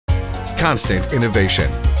constant innovation,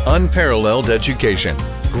 unparalleled education,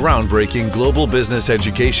 groundbreaking global business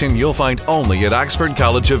education you'll find only at Oxford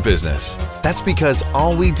College of Business. That's because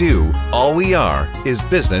all we do, all we are, is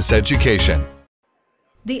business education.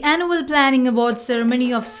 The annual Planning Awards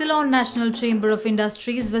ceremony of Ceylon National Chamber of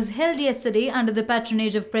Industries was held yesterday under the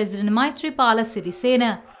patronage of President Maithripala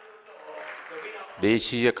Sirisena.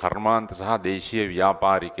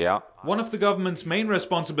 One of the government's main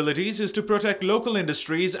responsibilities is to protect local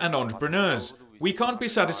industries and entrepreneurs. We can't be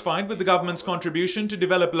satisfied with the government's contribution to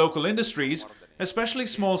develop local industries, especially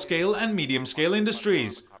small-scale and medium-scale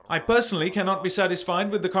industries. I personally cannot be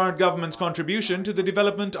satisfied with the current government's contribution to the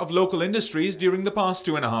development of local industries during the past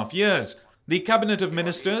 2.5 years. The Cabinet of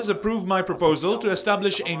Ministers approved my proposal to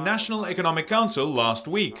establish a National Economic Council last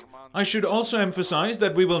week. I should also emphasize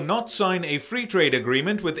that we will not sign a free trade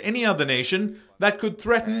agreement with any other nation that could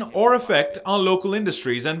threaten or affect our local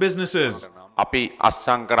industries and businesses.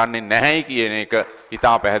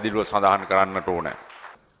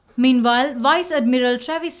 Meanwhile, Vice Admiral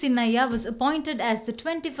Travis Sinnaya was appointed as the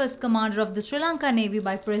 21st Commander of the Sri Lanka Navy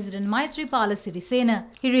by President Maithripala Sirisena.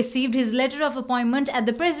 He received his letter of appointment at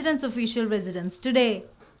the President's official residence today.